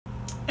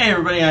Hey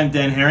everybody, I'm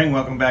Den Haring.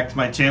 Welcome back to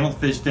my channel,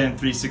 Fish Den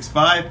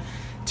 365.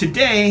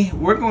 Today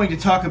we're going to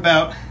talk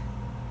about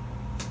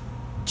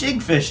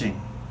jig fishing.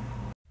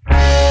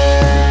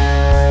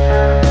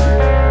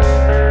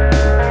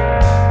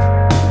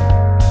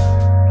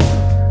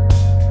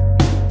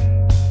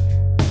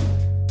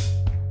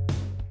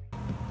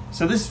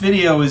 So this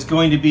video is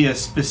going to be a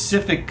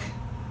specific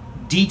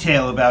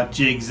detail about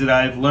jigs that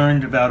I've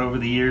learned about over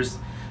the years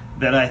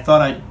that I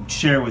thought I'd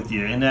share with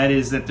you, and that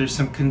is that there's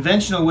some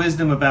conventional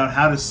wisdom about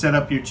how to set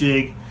up your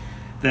jig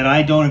that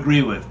I don't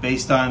agree with,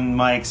 based on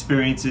my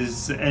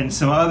experiences and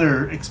some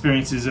other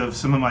experiences of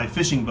some of my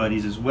fishing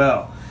buddies as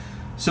well.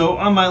 So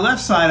on my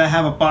left side I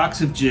have a box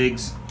of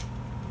jigs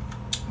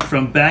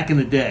from back in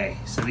the day.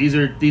 So these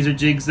are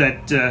jigs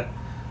that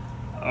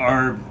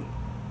are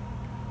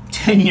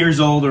 10 years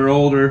old or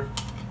older,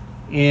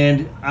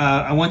 and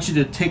I want you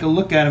to take a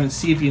look at them and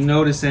see if you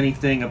notice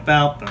anything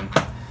about them.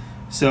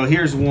 So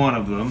here's one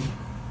of them,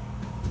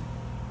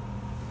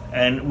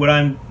 and what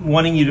I'm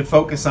wanting you to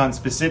focus on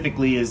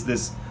specifically is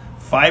this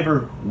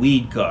fiber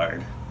weed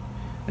guard.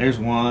 There's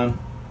one.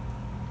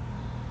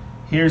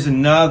 Here's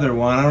another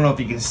one. I don't know if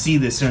you can see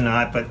this or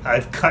not, but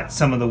I've cut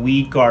some of the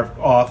weed guard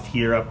off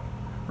here, up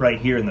right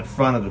here in the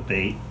front of the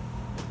bait.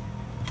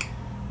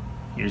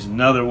 Here's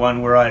another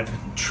one where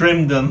I've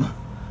trimmed them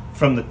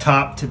from the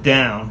top to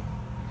down,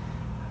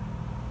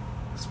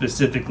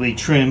 specifically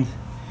trimmed.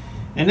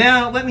 And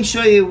now let me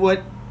show you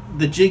what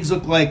the jigs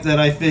look like that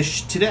I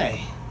fish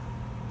today.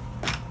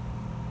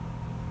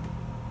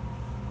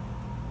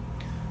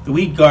 The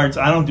weed guards,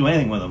 I don't do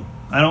anything with them.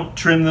 I don't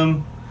trim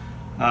them.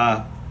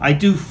 I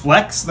do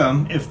flex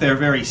them if they're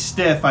very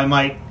stiff. I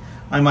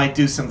might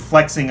do some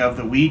flexing of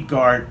the weed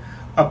guard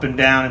up and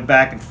down and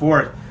back and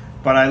forth,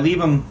 but I leave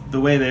them the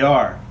way they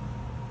are.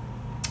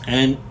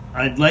 And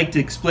I'd like to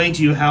explain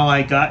to you how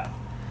I got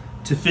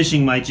to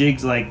fishing my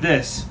jigs like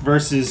this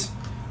versus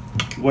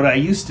what I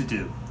used to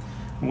do.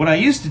 What I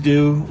used to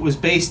do was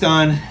based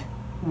on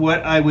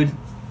what I would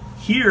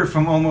hear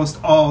from almost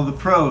all of the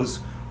pros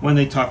when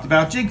they talked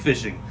about jig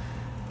fishing.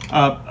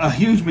 A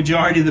huge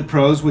majority of the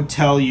pros would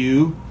tell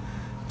you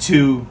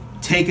to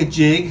take a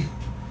jig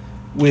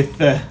with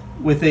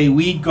a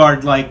weed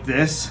guard like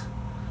this,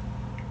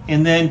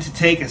 and then to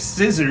take a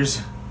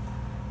scissors,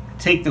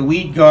 take the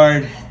weed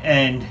guard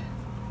and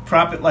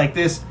prop it like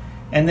this,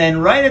 and then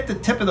right at the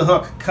tip of the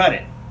hook cut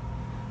it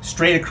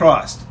straight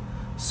across,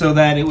 so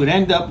that it would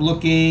end up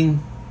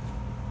looking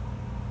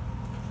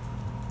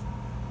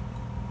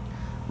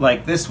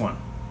like this one,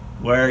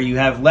 where you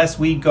have less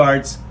weed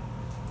guards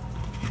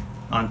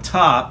on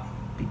top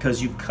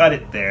because you've cut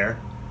it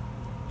there,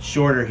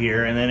 shorter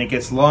here, and then it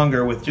gets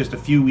longer with just a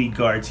few weed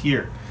guards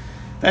here.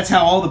 That's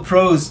how all the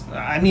pros,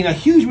 I mean a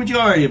huge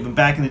majority of them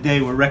back in the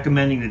day, were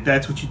recommending that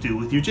that's what you do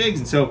with your jigs.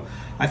 And so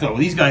I thought, well,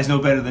 these guys know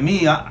better than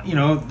me. You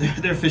know,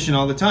 they're fishing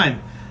all the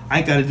time.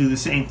 I got to do the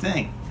same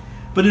thing.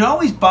 But it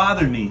always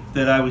bothered me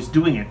that I was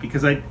doing it,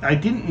 because I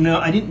didn't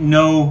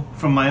know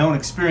from my own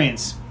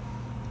experience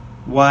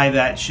why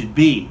that should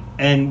be.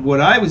 And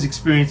what I was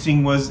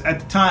experiencing was,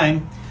 at the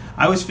time,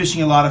 I was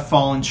fishing a lot of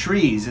fallen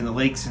trees in the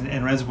lakes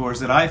and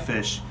reservoirs that I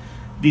fish.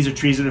 These are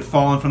trees that have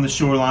fallen from the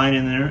shoreline,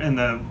 and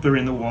they're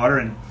in the water,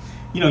 and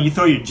you know, you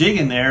throw your jig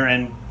in there,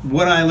 and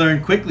what I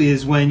learned quickly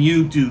is when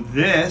you do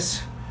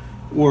this,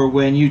 or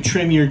when you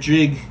trim your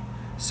jig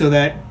so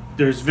that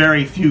there's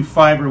very few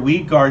fiber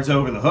weed guards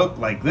over the hook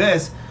like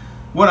this,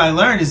 what I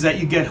learned is that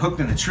you get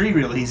hooked in a tree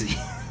real easy.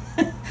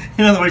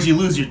 In other words, you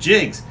lose your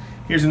jigs.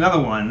 Here's another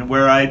one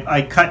where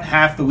I cut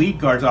half the weed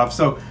guards off,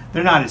 so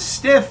they're not as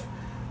stiff,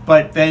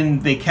 but then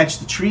they catch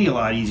the tree a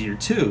lot easier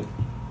too.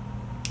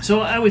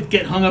 So I would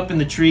get hung up in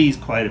the trees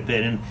quite a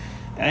bit,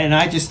 and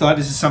I just thought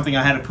this is something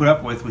I had to put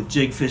up with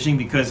jig fishing,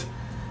 because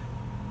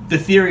the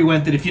theory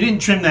went that if you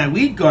didn't trim that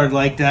weed guard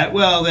like that,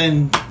 well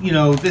then, you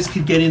know, this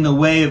could get in the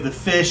way of the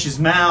fish's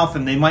mouth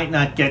and they might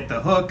not get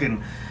the hook,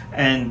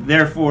 and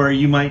therefore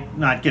you might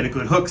not get a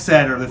good hook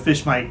set, or the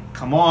fish might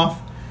come off.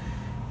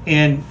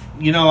 And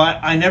you know,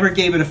 I never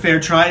gave it a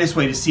fair try this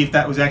way to see if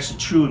that was actually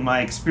true in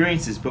my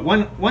experiences. But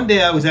one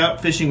day I was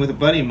out fishing with a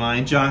buddy of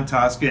mine, John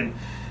Tosca, and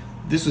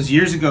this was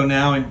years ago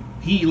now, and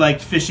he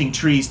liked fishing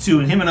trees too,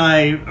 and him and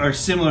I are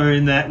similar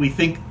in that we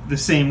think the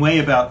same way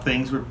about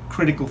things. We're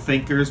critical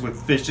thinkers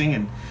with fishing,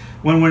 and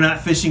when we're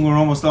not fishing, we're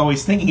almost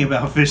always thinking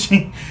about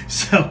fishing.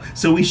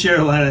 So we share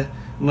a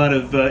lot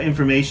of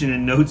information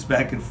and notes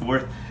back and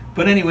forth.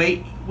 But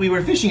anyway, we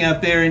were fishing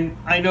out there, and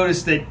I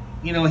noticed that,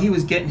 you know, he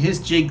was getting his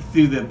jig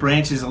through the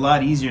branches a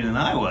lot easier than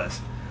I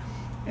was.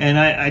 And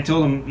I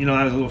told him, you know,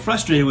 I was a little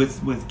frustrated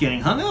with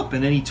getting hung up,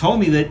 and then he told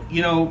me that,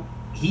 you know,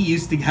 he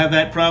used to have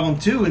that problem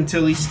too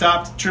until he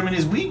stopped trimming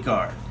his weed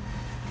guard.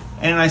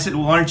 And I said,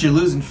 well, aren't you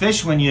losing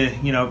fish when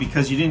you know,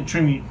 because you didn't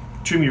trim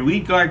your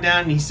weed guard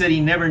down? And he said he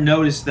never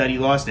noticed that he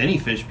lost any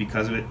fish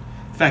because of it.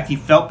 In fact, he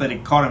felt that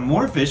it caught him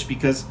more fish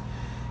because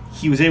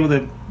he was able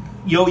to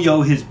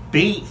yo-yo his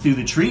bait through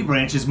the tree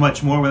branches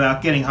much more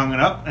without getting hung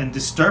up and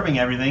disturbing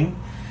everything.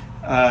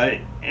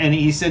 And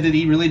he said that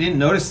he really didn't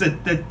notice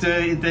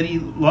that he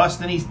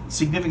lost any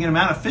significant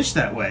amount of fish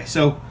that way.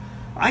 So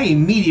I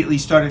immediately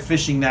started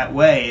fishing that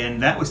way,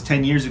 and that was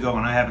 10 years ago,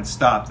 and I haven't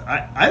stopped.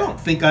 I don't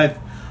think I've...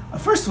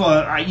 First of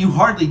all, you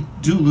hardly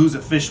do lose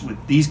a fish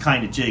with these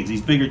kind of jigs,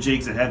 these bigger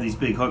jigs that have these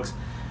big hooks.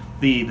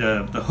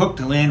 The hook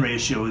to land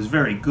ratio is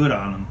very good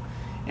on them.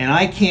 And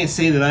I can't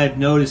say that I've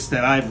noticed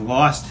that I've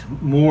lost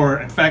more.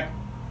 In fact,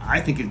 I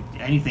think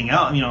anything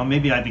else, you know,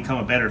 maybe I've become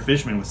a better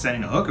fisherman with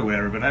setting a hook or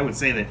whatever, but I would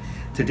say that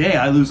today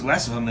I lose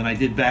less of them than I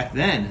did back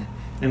then.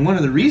 And one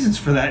of the reasons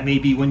for that may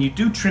be when you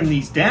do trim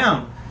these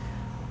down,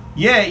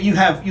 yeah, you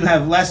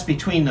have less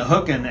between the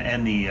hook and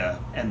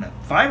the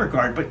fiber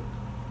guard, but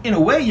in a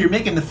way you're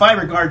making the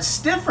fiber guard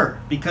stiffer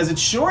because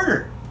it's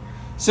shorter.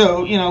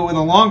 So, you know, with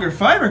a longer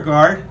fiber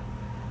guard,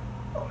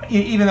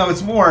 even though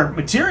it's more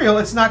material,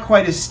 it's not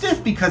quite as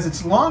stiff because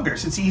it's longer,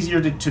 so it's easier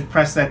to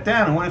press that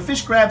down. And when a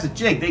fish grabs a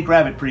jig, they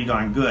grab it pretty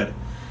darn good.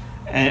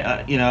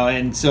 And, you know,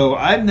 and so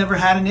I've never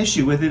had an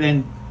issue with it.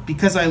 And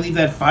because I leave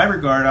that fiber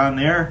guard on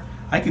there,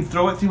 I can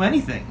throw it through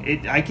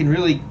anything. I can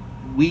really,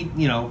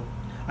 you know,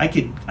 I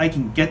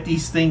can get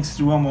these things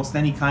through almost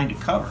any kind of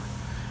cover.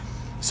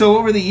 So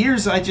over the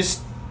years, I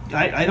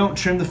don't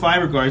trim the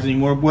fiber guards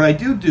anymore. What I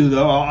do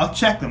though, I'll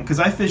check them because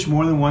I fish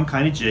more than one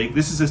kind of jig.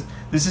 This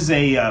is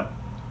a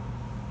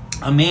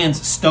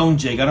man's stone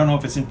jig. I don't know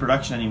if it's in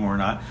production anymore or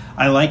not.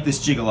 I like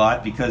this jig a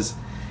lot because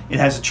it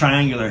has a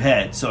triangular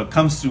head, so it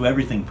comes through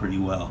everything pretty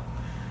well.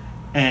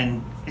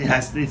 And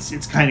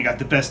it's kind of got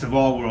the best of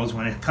all worlds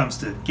when it comes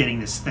to getting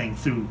this thing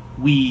through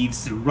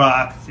weeds, through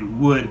rock, through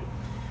wood.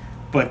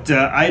 But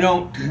I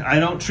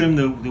don't trim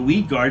the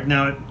weed guard.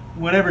 Now,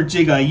 whatever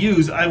jig I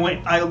use, I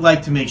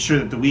like to make sure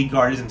that the weed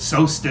guard isn't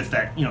so stiff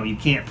that, you know, you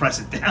can't press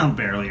it down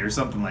barely or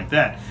something like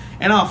that.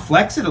 And I'll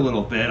flex it a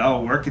little bit.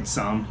 I'll work it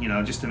some, you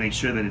know, just to make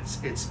sure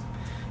that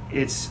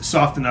it's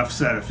soft enough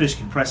so that a fish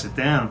can press it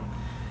down.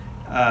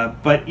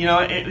 But you know,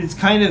 it's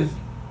kind of,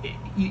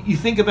 you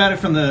think about it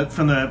from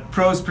the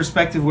pros'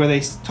 perspective, where they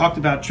talked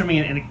about trimming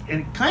it, and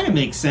it kind of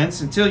makes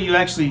sense until you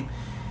actually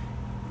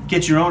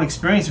get your own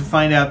experience and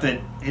find out that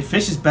it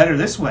fishes better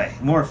this way,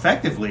 more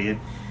effectively.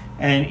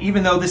 And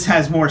even though this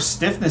has more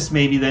stiffness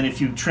maybe than if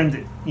you trimmed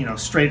it, you know,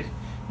 straight,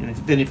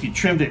 than if you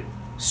trimmed it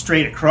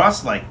straight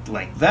across like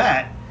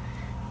that,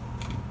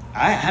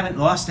 I haven't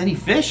lost any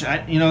fish.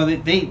 You know,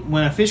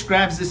 when a fish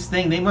grabs this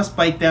thing, they must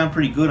bite down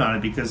pretty good on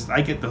it because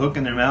I get the hook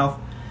in their mouth.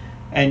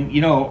 And,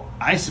 you know,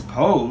 I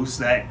suppose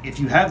that if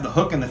you have the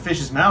hook in the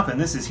fish's mouth and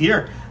this is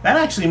here, that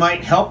actually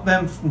might help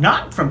them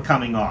not from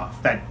coming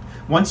off. That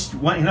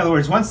in other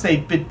words, once they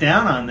bit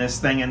down on this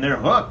thing and they're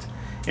hooked,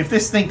 if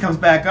this thing comes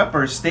back up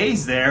or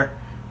stays there,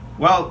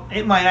 well,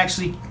 it might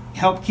actually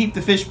help keep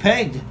the fish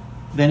pegged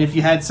than if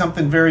you had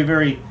something very,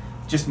 very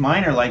just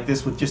minor like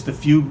this with just a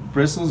few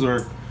bristles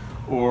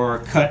or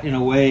cut in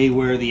a way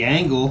where the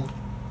angle,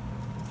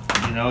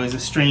 you know, is a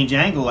strange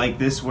angle like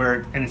this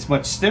and it's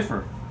much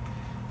stiffer.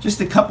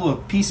 Just a couple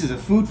of pieces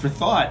of food for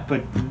thought,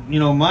 but you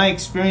know, my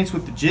experience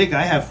with the jig,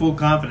 I have full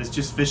confidence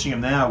just fishing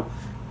them now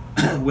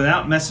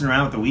without messing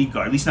around with the weed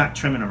guard, at least not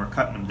trimming them or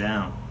cutting them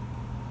down.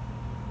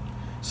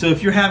 So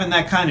if you're having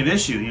that kind of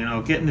issue, you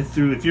know, getting it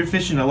through, if you're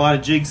fishing a lot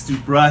of jigs through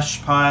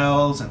brush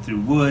piles and through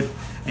wood,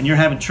 and you're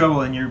having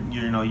trouble and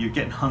you're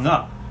getting hung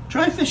up,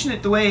 try fishing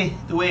it the way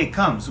it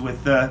comes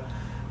with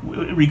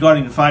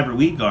regarding the fiber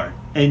weed guard,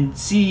 and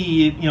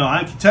see, you know,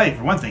 I can tell you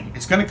for one thing,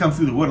 it's going to come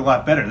through the wood a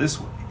lot better this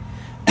way.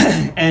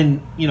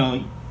 And you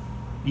know,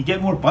 you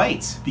get more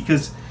bites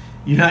because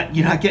you're not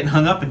getting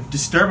hung up and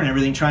disturbing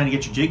everything trying to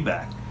get your jig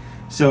back.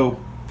 So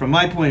from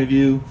my point of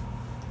view,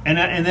 and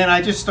then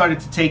I just started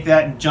to take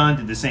that, and John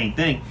did the same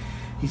thing.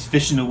 He's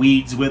fishing the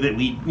weeds with it.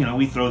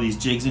 We throw these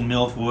jigs in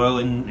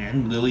milfoil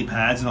and lily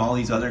pads and all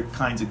these other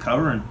kinds of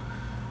cover,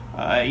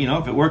 and you know,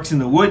 if it works in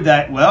the wood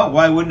that well,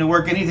 why wouldn't it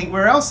work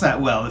anywhere else that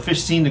well? The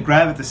fish seem to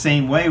grab it the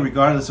same way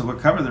regardless of what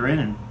cover they're in,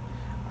 and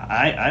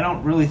I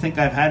don't really think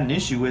I've had an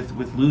issue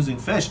with losing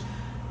fish.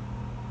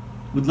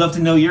 Would love to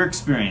know your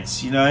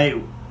experience. You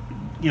know,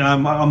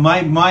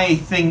 my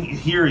thing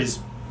here is,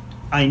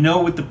 I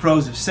know what the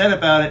pros have said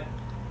about it.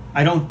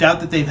 I don't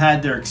doubt that they've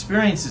had their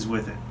experiences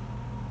with it,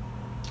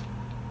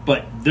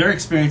 but their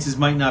experiences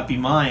might not be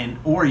mine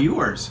or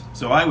yours.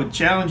 So I would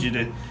challenge you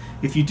to,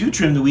 if you do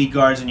trim the weed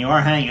guards and you are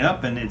hanging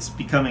up and it's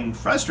becoming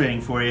frustrating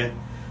for you,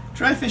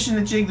 try fishing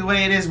the jig the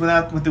way it is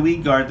with the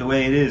weed guard the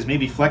way it is.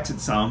 Maybe flex it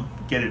some,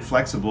 get it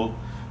flexible,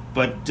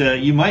 but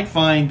you might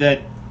find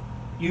that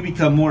you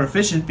become more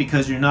efficient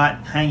because you're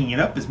not hanging it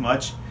up as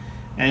much,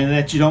 and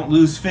that you don't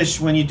lose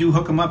fish when you do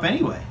hook them up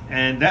anyway.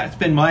 And that's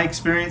been my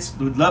experience.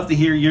 Would love to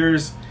hear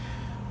yours.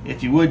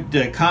 If you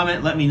would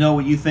comment, let me know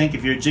what you think.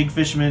 If you're a jig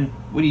fisherman,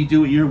 what do you do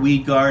with your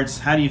weed guards?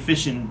 How do you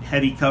fish in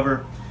heavy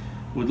cover?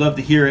 Would love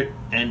to hear it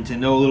and to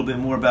know a little bit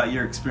more about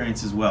your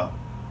experience as well.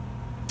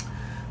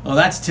 Well,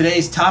 that's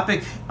today's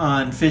topic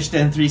on Fish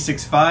Den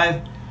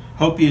 365.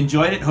 Hope you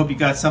enjoyed it. Hope you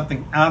got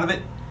something out of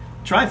it.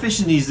 Try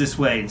fishing these this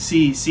way and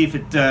see if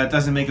it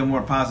doesn't make a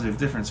more positive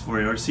difference for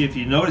you, or see if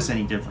you notice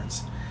any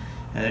difference.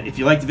 If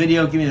you like the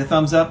video, give me the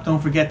thumbs up.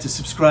 Don't forget to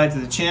subscribe to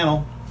the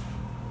channel.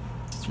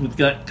 We've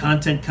got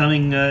content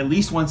coming at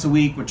least once a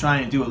week. We're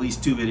trying to do at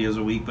least 2 videos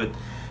a week, but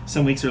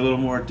Some weeks are a little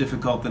more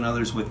difficult than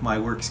others with my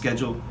work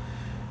schedule,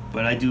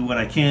 but I do what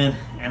I can,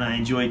 and I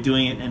enjoy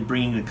doing it and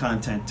bringing the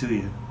content to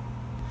you.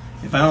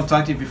 If I don't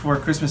talk to you before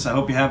Christmas, I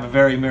hope you have a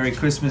very Merry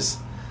Christmas.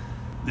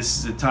 This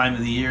is the time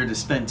of the year to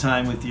spend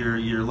time with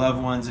your loved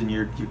ones and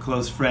your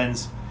close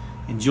friends.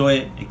 Enjoy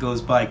it. It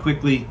goes by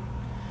quickly.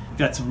 We've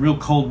got some real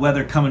cold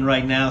weather coming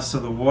right now,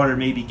 so the water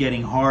may be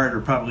getting hard, or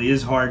probably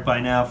is hard by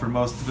now for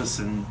most of us.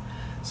 And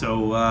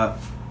so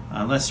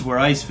unless we're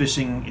ice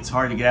fishing, it's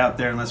hard to get out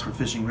there unless we're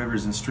fishing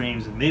rivers and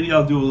streams. And maybe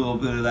I'll do a little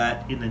bit of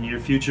that in the near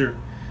future.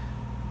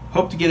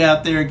 Hope to get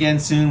out there again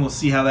soon. We'll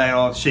see how that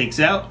all shakes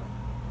out.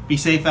 Be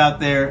safe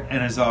out there,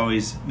 and as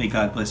always, may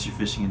God bless your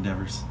fishing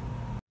endeavors.